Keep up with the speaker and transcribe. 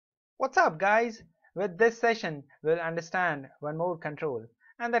What's up, guys? With this session, we'll understand one more control,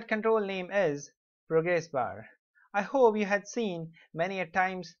 and that control name is ProgressBar. I hope you had seen many a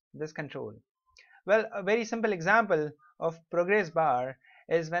times this control. Well, a very simple example of ProgressBar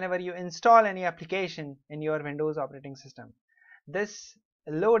is whenever you install any application in your Windows operating system. This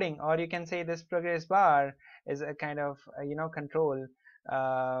loading, or you can say this ProgressBar, is a kind of control.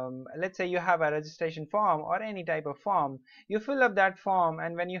 Let's say you have a registration form or any type of form. You fill up that form,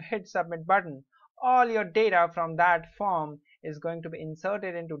 and when you hit submit button, all your data from that form is going to be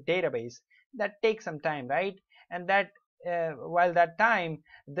inserted into database. That takes some time, right? And that while that time,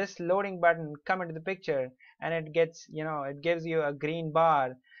 this loading button come into the picture, and it gets it gives you a green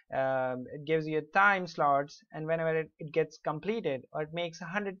bar. It gives you time slots, and whenever it gets completed or it makes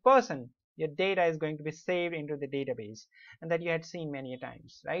 100%, your data is going to be saved into the database, and that you had seen many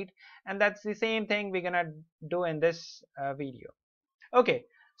times, right? And that's the same thing we're gonna do in this video. Okay,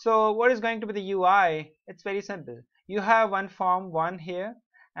 so what is going to be the UI? It's very simple. You have one form 1 here,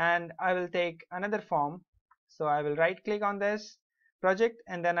 and I will take another form. So I will right click on this project,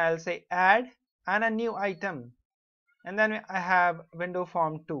 and then I'll say add and a new item, and then I have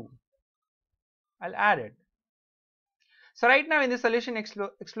WindowForm 2. I'll add it. So right now in the solution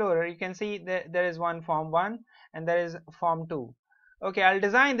explorer, you can see that there is one form 1 and there is form 2. Okay, I'll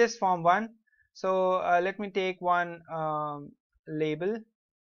design this form 1. So let me take one label.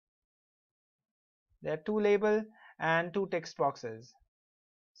 There are 2 label and 2 text boxes.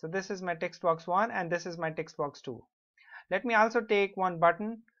 So this is my text box 1 and this is my text box 2. Let me also take one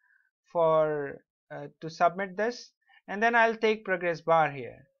button for to submit this, and then I'll take progress bar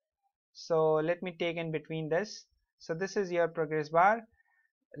here. So let me take in between this. So this is your progress bar.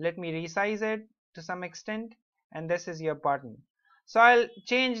 Let me resize it to some extent, and this is your button. So I'll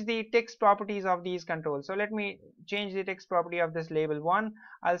change the text properties of these controls. So let me change the text property of this label 1.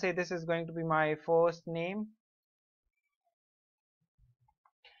 I'll say this is going to be my first name,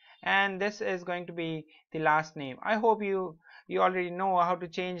 and this is going to be the last name. I hope you already know how to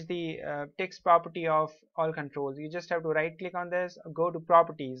change the text property of all controls. You just have to right click on this, go to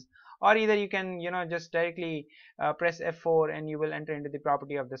properties, or either you can just directly press F4 and you will enter into the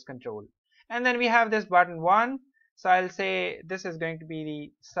property of this control. And then we have this button 1. So I'll say this is going to be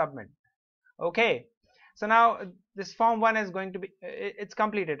the submit. Okay, so now this form 1 is going to be it's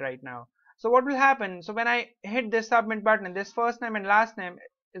completed right now. So what will happen? So when I hit this submit button, this first name and last name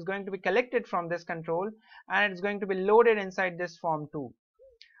is going to be collected from this control, and it's going to be loaded inside this form 2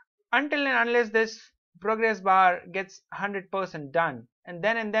 until and unless this progress bar gets 100% done, and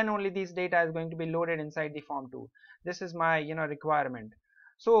then only these data is going to be loaded inside the form 2. This is my requirement.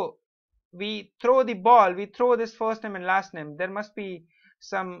 So we throw the ball, we throw this first name and last name. There must be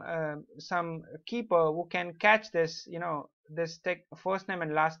some keeper who can catch this this first name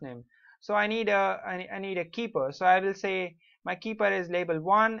and last name. So I need a keeper. So I will say my keeper is label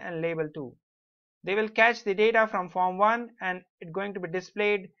 1 and label 2. They will catch the data from form 1 and it's going to be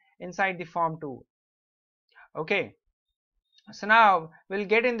displayed inside the form 2. Okay, so now we'll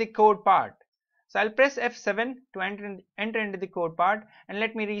get in the code part. So I'll press F7 to enter into the code part, and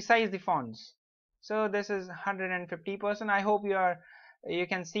let me resize the fonts. So this is 150%. I hope you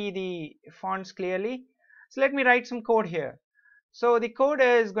can see the fonts clearly. So let me write some code here. So the code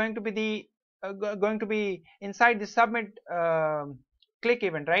is going to be inside the submit click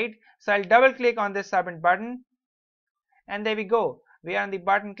event, right? So I'll double click on this submit button, and there we go. We are on the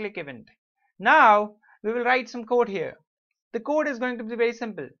button click event. Now we will write some code here. The code is going to be very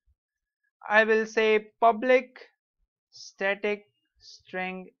simple. I will say public static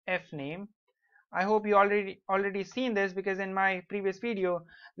string fname. I hope you already seen this, because in my previous video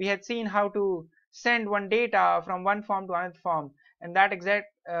we had seen how to send one data from one form to another form. In that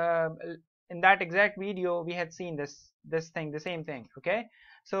exact video we had seen the same thing. Okay,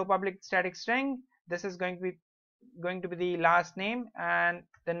 so public static string, this is going to be the last name and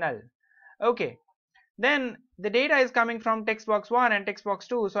the null. Okay, then the data is coming from text box 1 and text box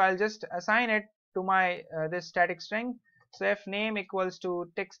 2. So I'll just assign it to my this static string. So fname equals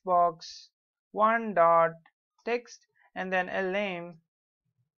to text box 1 dot text, and then lname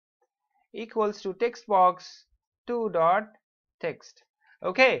equals to text box 2 dot text.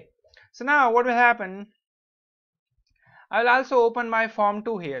 Okay, so now what will happen? I will also open my form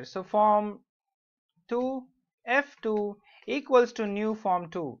 2 here. So form 2 f2 equals to new form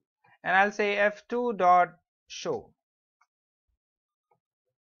 2, and I'll say f2 dot show.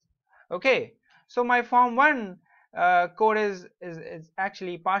 Okay, so my form 1 code is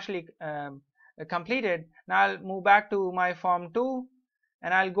actually partially completed. Now I'll move back to my form 2,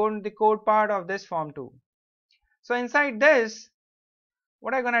 and I'll go into the code part of this form 2. So inside this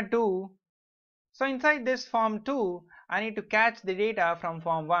what I'm gonna do, so inside this form 2 I need to catch the data from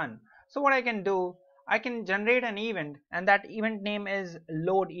form 1. So what I can do, I can generate an event, and that event name is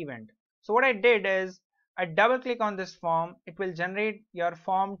load event. So what I did is I double click on this form, it will generate your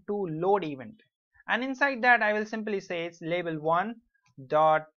form 2 load event, and inside that I will simply say it's label 1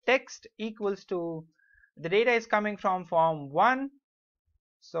 dot text equals to, the data is coming from form 1,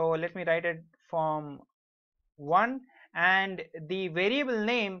 so let me write it form 1, and the variable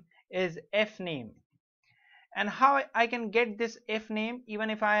name is f name. And how I can get this f name even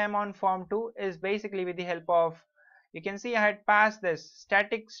if I am on form 2 is basically with the help of, you can see I had passed this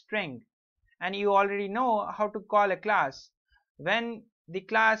static string, and you already know how to call a class. When the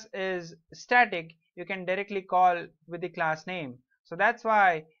class is static, you can directly call with the class name. So that's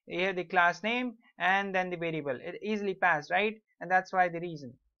why here the class name and then the variable, it easily passed, right? And that's why the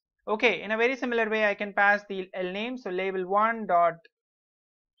reason. Okay, in a very similar way I can pass the L name, so label 1 dot,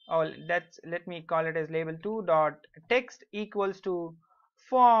 oh, let me call it as label 2 dot text equals to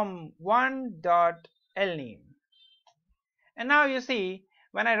form 1 dot L name. And now you see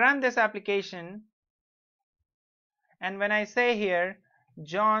when I run this application, and when I say here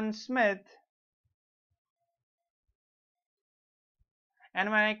John Smith, and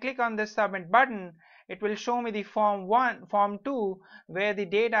when I click on this submit button, it will show me the form 2 where the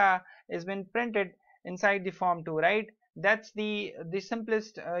data is been printed inside the form 2, right? That's the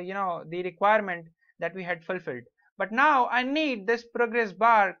simplest the requirement that we had fulfilled. But now I need this progress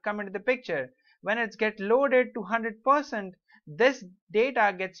bar come into the picture. When it's get loaded to 100%, this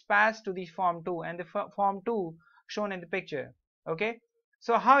data gets passed to the form 2 and the form 2 shown in the picture. Okay,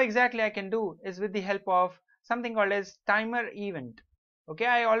 so how exactly I can do is with the help of something called as timer event. Okay,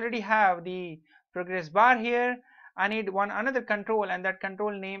 I already have the progress bar here. I need another control, and that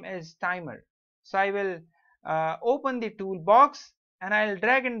control name is timer. So I will open the toolbox and I'll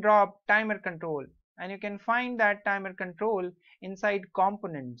drag and drop timer control, and you can find that timer control inside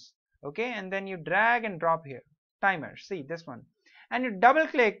components. Okay, and then you drag and drop here timer, see this one, and you double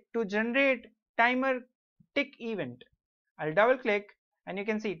click to generate timer tick event. I'll double click and you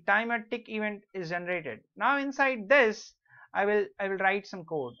can see timer tick event is generated. Now inside this I will write some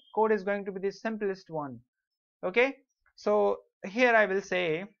code. Code is going to be the simplest one. Okay, so here I will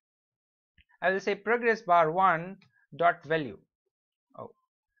say progress bar 1 dot value. Oh,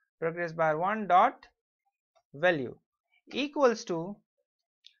 progress bar 1 dot value equals to,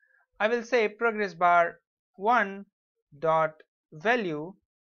 I will say progress bar 1 dot value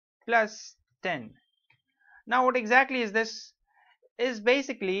plus 10. Now what exactly is this? Is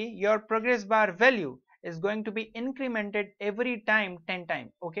basically your progress bar value is going to be incremented every time 10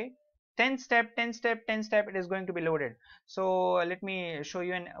 times. Okay, 10 step 10 step 10 step it is going to be loaded. So let me show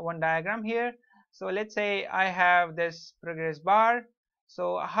you in one diagram here. So let's say I have this progress bar.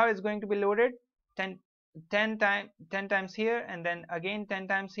 So how it's going to be loaded? 10 times here, and then again 10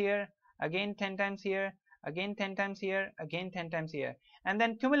 times here, again 10 times here, again 10 times here, again 10 times here, and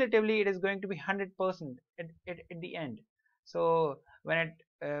then cumulatively it is going to be 100% at the end. So when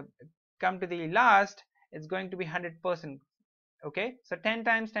it come to the last, it's going to be 100%. Okay, so 10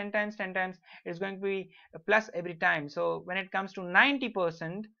 times 10 times 10 times it's going to be a plus every time. So when it comes to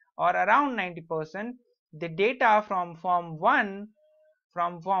 90% or around 90%, the data from form 1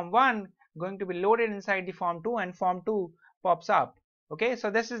 going to be loaded inside the form 2, and form 2 pops up. Okay, so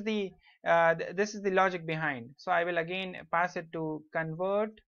this is the logic behind. So I will again pass it to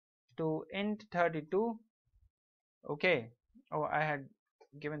convert to int 32. Okay, oh, I had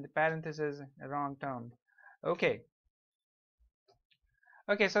given the parenthesis a wrong term.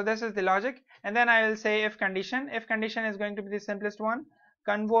 Okay, so this is the logic, and then I will say if condition. If condition is going to be the simplest one.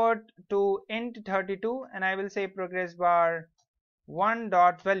 Convert to int 32, and I will say progress bar 1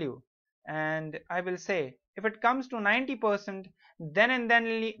 dot value, and I will say if it comes to 90%, then and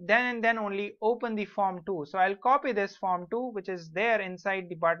then only open the form 2. So I'll copy this form 2 which is there inside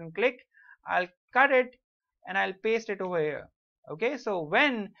the button click. I'll cut it and I'll paste it over here. Okay, so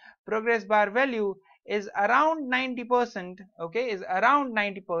when progress bar value is around 90%, okay, is around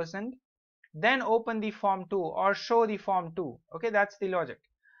 90%, then open the form 2 or show the form 2. Okay, that's the logic.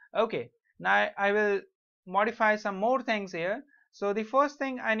 Okay, now I will modify some more things here. So the first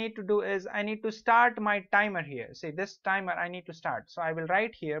thing I need to do is I need to start my timer here. See, this timer I need to start. So I will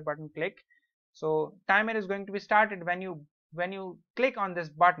write here button click. So timer is going to be started when you click on this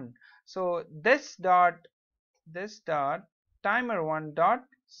button. So this dot timer 1 dot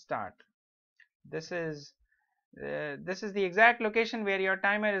start. This is the exact location where your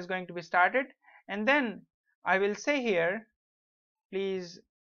timer is going to be started, and then I will say here please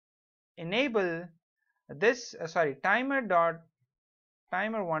enable this timer dot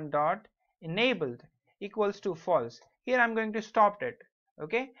timer1 dot enabled equals to false. Here I'm going to stop it,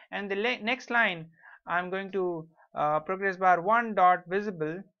 okay, and the next line I'm going to ProgressBar1 dot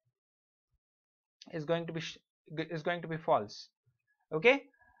visible is going to be false, okay.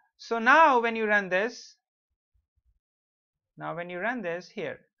 So now when you run this,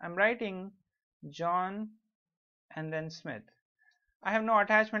 here I'm writing John and then Smith. I have no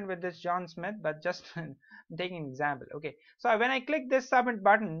attachment with this John Smith, but just taking an example, okay. So when I click this submit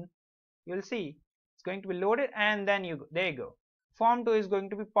button, you'll see it's going to be loaded, and then there you go, form 2 is going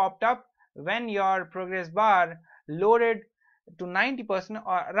to be popped up when your progress bar loaded to 90%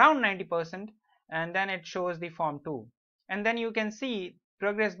 or around 90%, and then it shows the form 2, and then you can see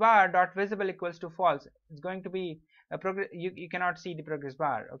progress bar dot visible equals to false. It's going to be a you cannot see the progress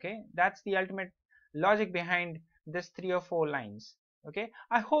bar, okay. That's the ultimate logic behind this 3 or 4 lines, okay.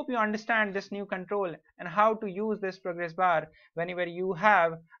 I hope you understand this new control and how to use this progress bar whenever you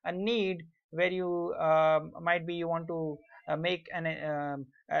have a need where you might be you want to make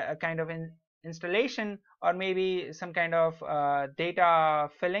a kind of installation, or maybe some kind of data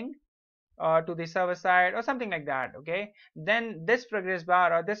filling to the server side or something like that, okay. Then this progress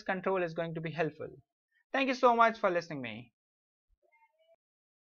bar or this control is going to be helpful. Thank you so much for listening to me.